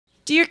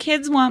Do your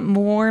kids want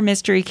more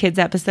Mystery Kids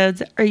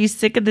episodes? Are you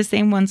sick of the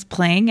same ones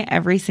playing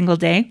every single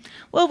day?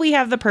 Well, we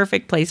have the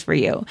perfect place for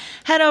you.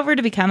 Head over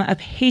to become a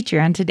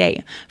Patreon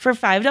today. For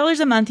 $5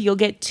 a month, you'll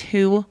get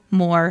 2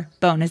 more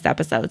bonus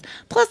episodes,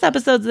 plus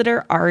episodes that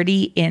are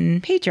already in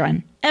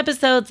Patreon.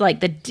 Episodes like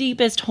The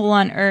Deepest Hole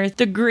on Earth,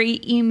 The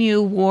Great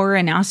Emu War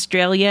in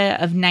Australia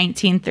of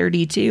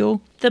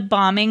 1932, the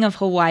bombing of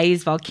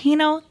Hawaii's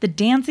volcano, the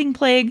dancing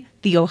plague,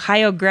 the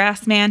Ohio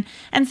grassman,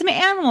 and some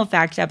animal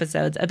fact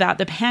episodes about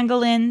the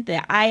pangolin,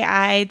 the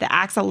ai, the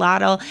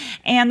axolotl,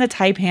 and the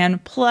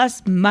taipan,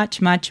 plus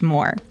much, much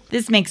more.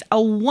 This makes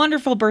a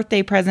wonderful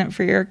birthday present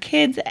for your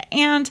kids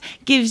and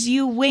gives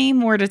you way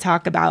more to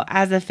talk about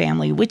as a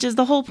family, which is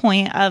the whole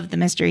point of the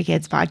Mystery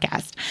Kids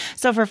podcast.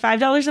 So for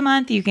 $5 a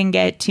month, you can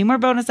get 2 more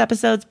bonus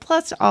episodes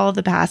plus all of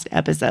the past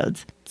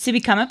episodes. To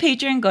become a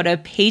patron, go to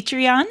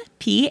Patreon,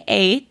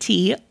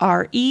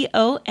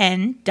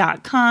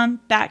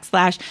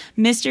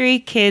 patreon.com/Mystery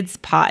Kids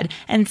Pod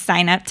and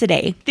sign up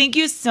today. Thank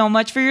you so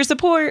much for your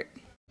support.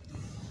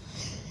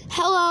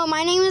 Hello,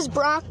 my name is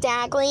Brock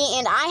Dagley,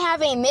 and I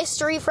have a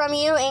mystery from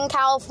you in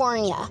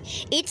California.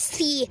 It's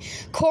the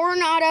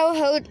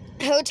Coronado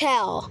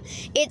Hotel.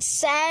 It's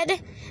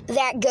said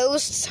that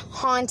ghosts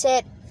haunt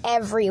it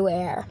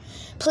everywhere.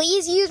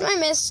 Please use my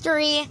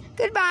mystery.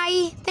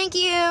 Goodbye. Thank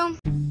you.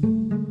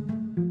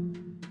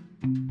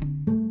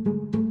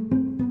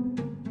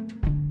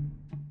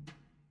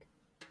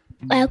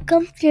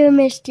 Welcome to the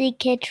Mystery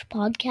Kids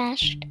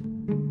Podcast.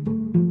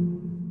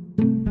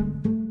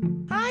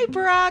 Hi,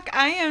 Brock.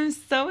 I am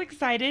so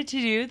excited to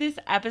do this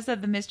episode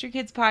of the Mystery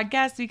Kids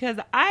podcast because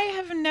I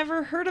have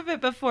never heard of it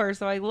before.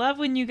 So I love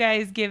when you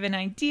guys give an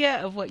idea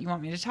of what you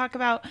want me to talk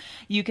about.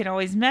 You can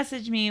always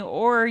message me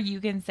or you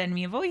can send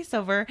me a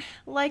voiceover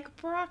like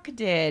Brock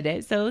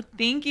did. So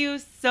thank you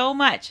so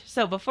much.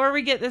 So before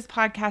we get this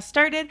podcast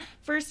started,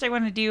 first I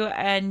want to do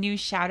a new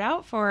shout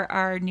out for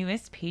our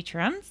newest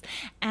patrons.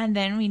 And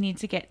then we need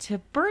to get to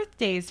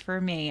birthdays for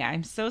May.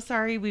 I'm so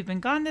sorry we've been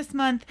gone this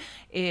month.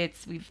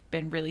 We've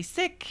been really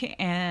sick.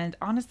 And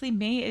honestly,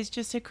 May is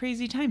just a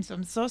crazy time. So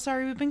I'm so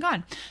sorry we've been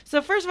gone.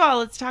 So first of all,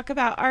 let's talk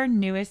about our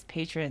newest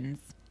patrons.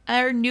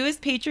 Our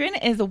newest patron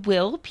is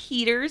Will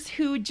Peters,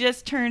 who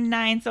just turned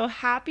 9. So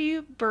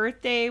happy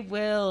birthday,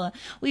 Will.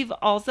 We've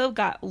also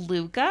got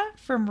Luca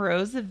from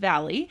Rose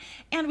Valley.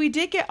 And we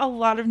did get a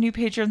lot of new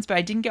patrons, but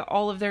I didn't get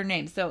all of their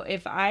names. So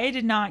if I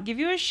did not give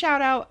you a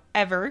shout out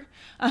ever,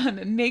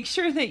 make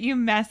sure that you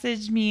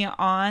message me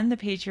on the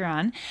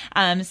Patreon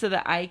so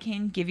that I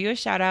can give you a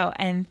shout out.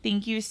 And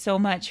thank you so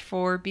much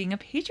for being a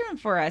patron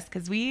for us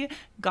because we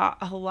got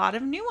a lot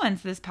of new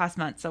ones this past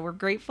month. So we're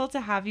grateful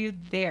to have you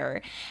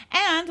there.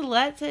 And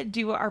let's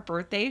do our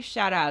birthday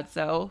shout out.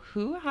 So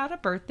who had a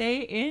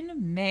birthday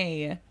in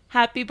May?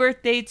 Happy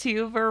birthday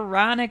to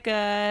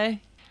Veronica.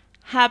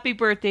 Happy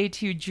birthday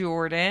to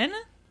Jordan.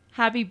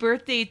 Happy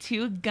birthday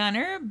to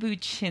Gunnar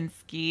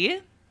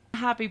Buczynski.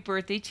 Happy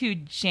birthday to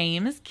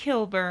James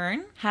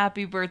Kilburn.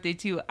 Happy birthday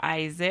to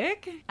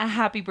Isaac. A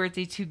happy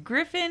birthday to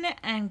Griffin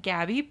and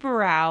Gabby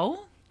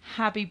Brow.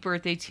 Happy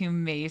birthday to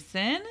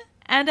Mason.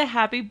 And a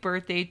happy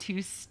birthday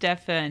to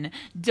Stefan.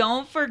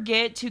 Don't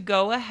forget to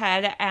go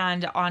ahead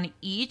and on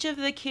each of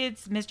the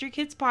Mystery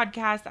Kids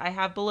podcasts, I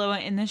have below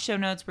in the show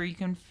notes where you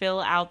can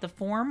fill out the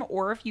form,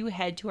 or if you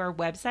head to our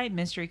website,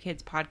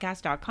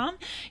 mysterykidspodcast.com,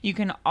 you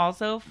can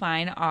also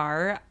find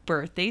our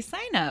birthday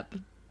sign up.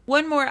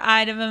 One more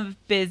item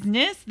of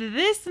business.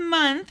 This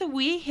month,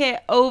 we hit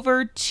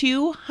over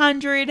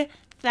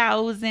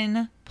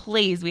 200,000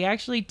 plays. We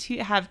actually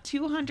have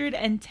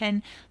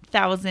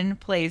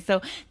 210,000 plays.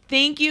 So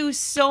thank you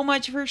so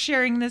much for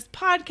sharing this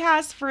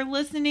podcast, for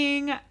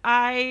listening.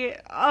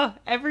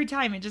 Every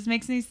time it just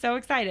makes me so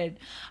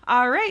excited.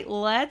 All right,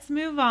 let's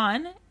move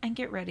on and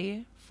get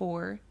ready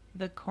for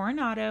the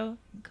Coronado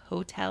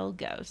Hotel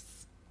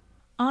Ghosts.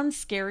 On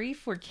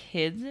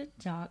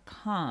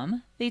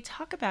scaryforkids.com, they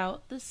talk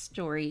about the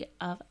story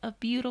of a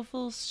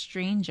beautiful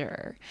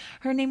stranger.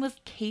 Her name was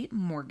Kate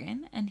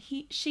Morgan, and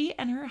she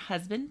and her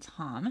husband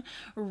Tom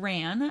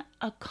ran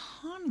a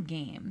con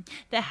game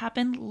that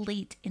happened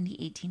late in the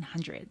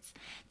 1800s.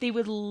 They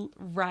would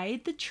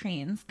ride the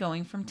trains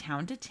going from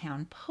town to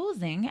town,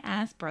 posing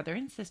as brother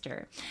and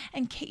sister.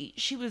 And Kate,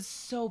 she was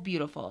so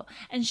beautiful,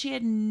 and she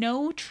had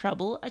no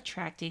trouble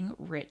attracting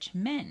rich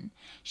men.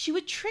 She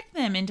would trick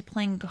them into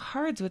playing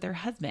cards with her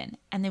husband,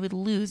 and they would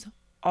lose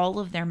all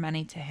of their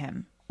money to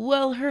him.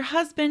 Well, her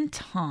husband,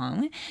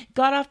 Tom,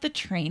 got off the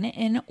train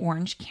in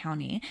Orange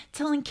County,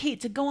 telling Kate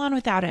to go on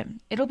without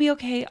him. It'll be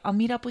okay. I'll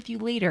meet up with you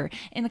later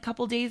in a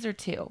couple days or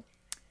 2.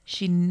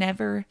 She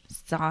never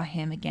saw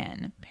him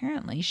again.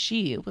 Apparently,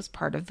 she was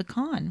part of the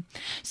con.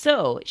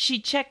 So she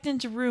checked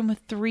into room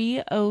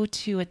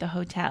 302 at the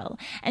hotel,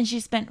 and she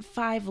spent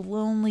 5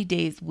 lonely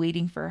days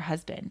waiting for her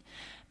husband.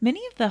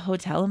 Many of the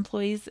hotel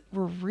employees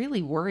were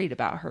really worried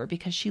about her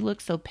because she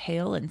looked so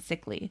pale and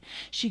sickly.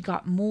 She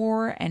got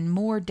more and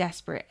more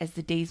desperate as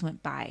the days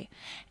went by,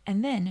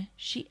 and then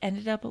she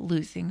ended up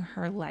losing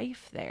her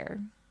life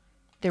there.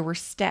 There were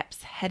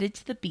steps headed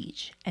to the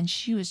beach, and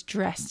she was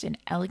dressed in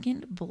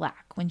elegant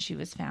black when she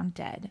was found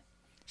dead.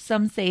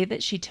 Some say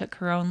that she took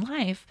her own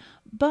life,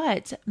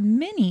 but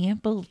many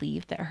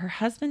believe that her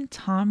husband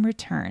Tom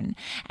returned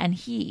and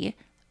he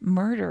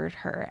murdered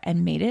her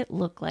and made it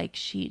look like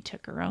she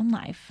took her own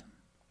life.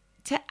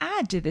 To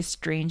add to this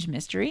strange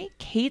mystery,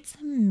 Kate's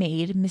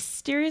maid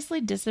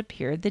mysteriously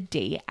disappeared the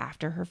day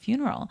after her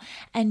funeral,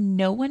 and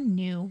no one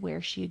knew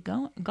where she had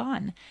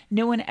gone.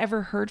 No one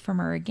ever heard from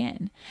her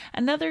again.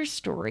 Another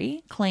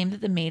story claimed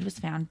that the maid was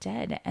found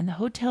dead, and the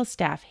hotel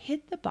staff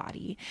hid the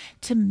body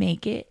to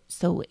make it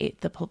so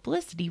the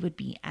publicity would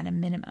be at a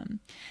minimum.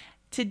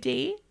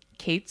 Today,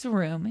 Kate's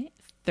room,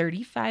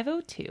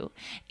 3502,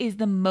 is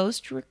the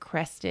most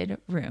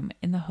requested room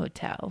in the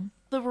hotel.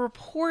 The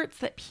reports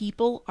that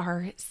people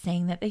are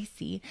saying that they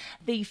see,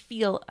 they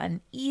feel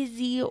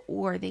uneasy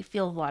or they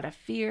feel a lot of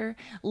fear.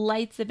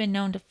 Lights have been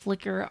known to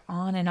flicker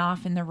on and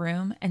off in the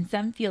room, and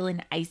some feel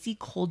an icy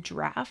cold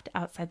draft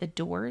outside the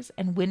doors,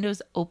 and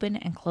windows open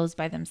and close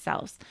by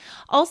themselves.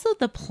 Also,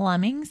 the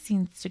plumbing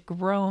seems to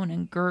groan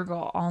and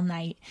gurgle all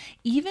night.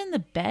 Even the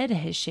bed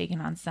has shaken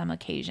on some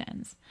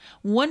occasions.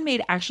 One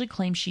maid actually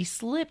claimed she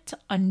slipped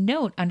a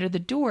note under the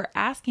door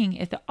asking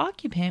if the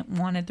occupant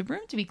wanted the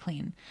room to be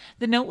clean.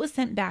 The note was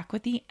sent back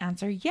with the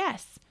answer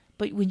yes,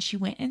 but when she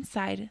went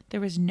inside,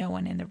 there was no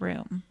one in the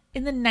room.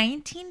 In the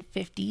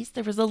 1950s,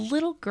 there was a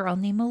little girl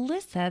named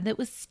Melissa that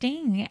was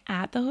staying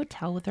at the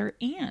hotel with her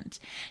aunt.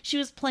 She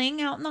was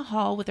playing out in the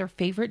hall with her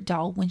favorite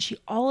doll when she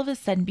all of a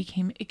sudden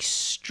became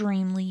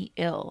extremely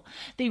ill.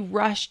 They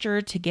rushed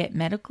her to get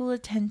medical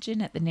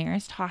attention at the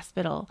nearest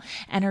hospital,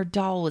 and her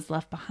doll was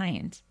left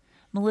behind.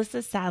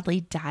 Melissa sadly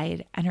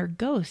died, and her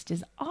ghost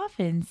is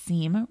often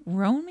seen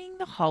roaming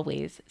the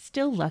hallways,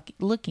 still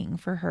looking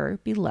for her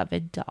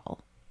beloved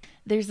doll.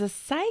 There's a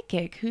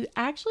psychic who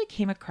actually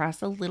came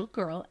across a little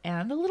girl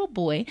and a little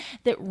boy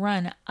that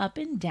run up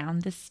and down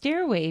the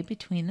stairway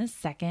between the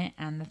second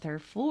and the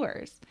third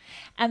floors.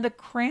 And the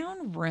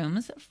Crown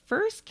Room's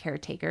first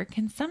caretaker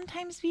can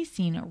sometimes be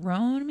seen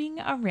roaming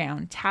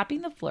around,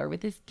 tapping the floor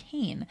with his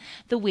cane,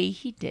 the way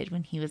he did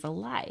when he was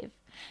alive.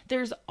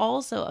 There's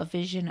also a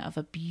vision of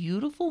a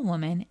beautiful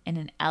woman in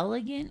an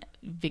elegant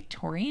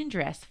Victorian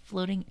dress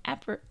floating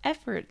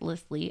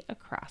effortlessly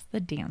across the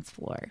dance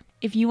floor.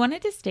 If you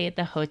wanted to stay at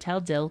the Hotel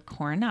del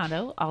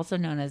Coronado, also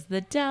known as the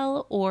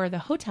Del or the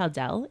Hotel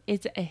Del,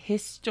 it's a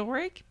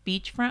historic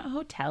beachfront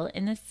hotel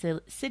in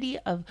the city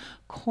of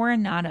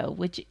Coronado,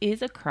 which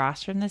is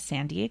across from the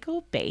San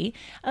Diego Bay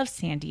of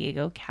San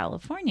Diego,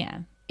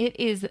 California. It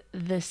is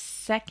the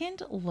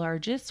second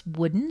largest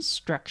wooden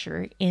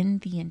structure in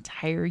the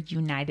entire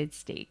United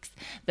States.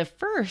 The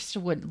first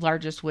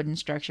largest wooden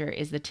structure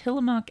is the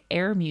Tillamook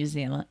Air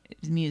Museum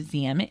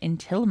in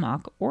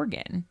Tillamook,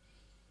 Oregon.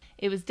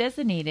 It was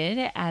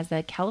designated as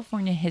a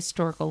California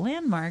Historical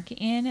Landmark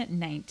in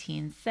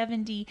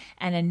 1970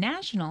 and a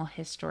National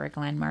Historic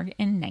Landmark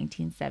in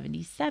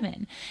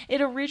 1977.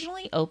 It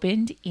originally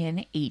opened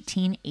in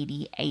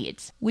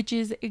 1888, which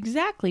is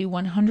exactly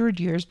 100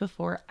 years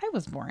before I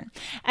was born.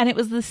 And it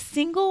was the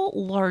single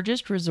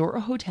largest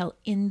resort hotel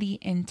in the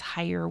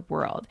entire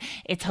world.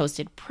 It's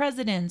hosted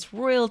presidents,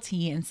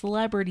 royalty, and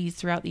celebrities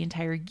throughout the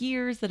entire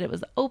years that it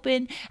was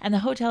open, and the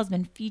hotel has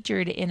been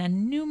featured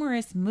in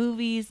numerous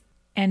movies.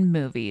 On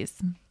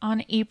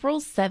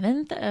April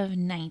 7th of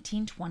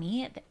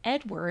 1920,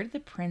 Edward, the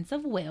Prince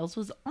of Wales,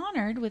 was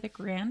honored with a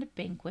grand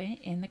banquet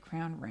in the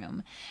Crown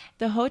Room.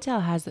 The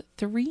hotel has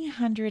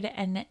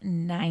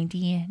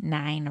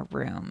 399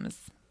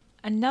 rooms.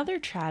 Another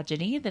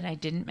tragedy that I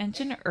didn't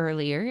mention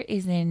earlier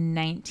is in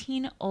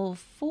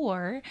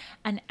 1904,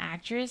 an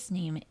actress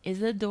named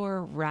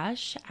Isadora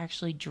Rush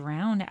actually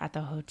drowned at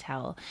the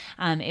hotel.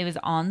 It was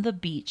on the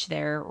beach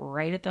there,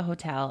 right at the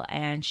hotel,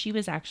 and she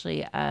was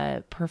actually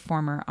a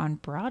performer on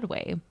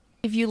Broadway.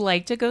 If you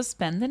like to go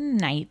spend the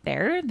night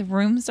there, the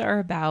rooms are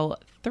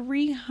about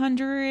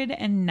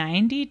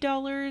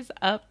 $390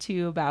 up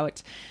to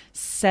about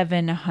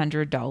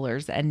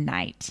 $700 a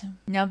night.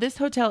 Now, this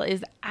hotel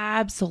is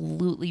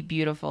absolutely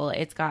beautiful.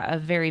 It's got a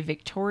very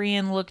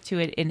Victorian look to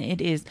it, and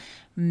it is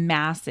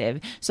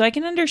massive. So I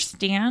can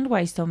understand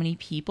why so many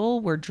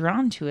people were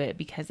drawn to it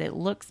because it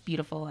looks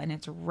beautiful and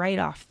it's right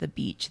off the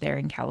beach there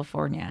in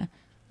California.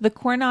 The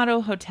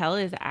Coronado Hotel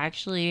has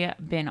actually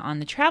been on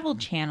the Travel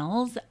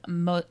Channel's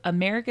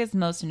America's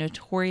Most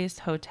Notorious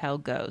Hotel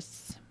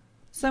Ghosts.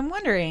 So I'm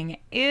wondering,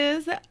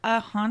 is a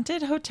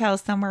haunted hotel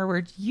somewhere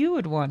where you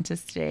would want to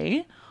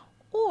stay?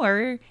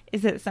 Or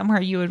is it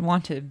somewhere you would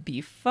want to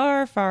be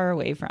far, far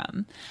away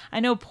from? I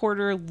know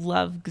Porter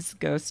loves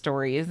ghost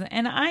stories,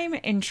 and I'm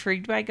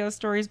intrigued by ghost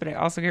stories, but I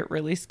also get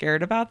really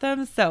scared about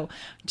them. So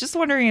just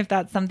wondering if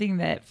that's something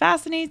that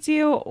fascinates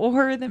you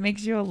or that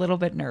makes you a little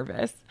bit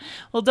nervous.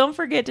 Well, don't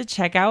forget to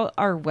check out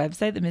our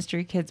website, the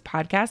Mystery Kids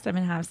Podcast. I'm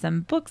going to have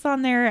some books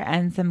on there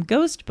and some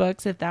ghost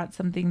books if that's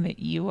something that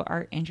you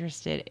are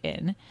interested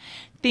in.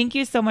 Thank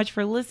you so much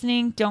for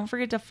listening. Don't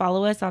forget to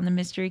follow us on the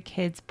Mystery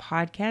Kids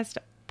Podcast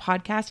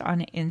Podcast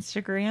on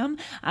Instagram.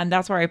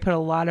 That's where I put a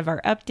lot of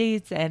our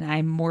updates and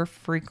I'm more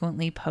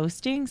frequently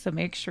posting. So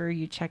make sure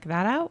you check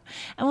that out.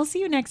 And we'll see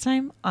you next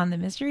time on the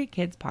Mystery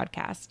Kids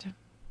Podcast.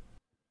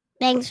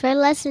 Thanks for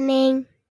listening.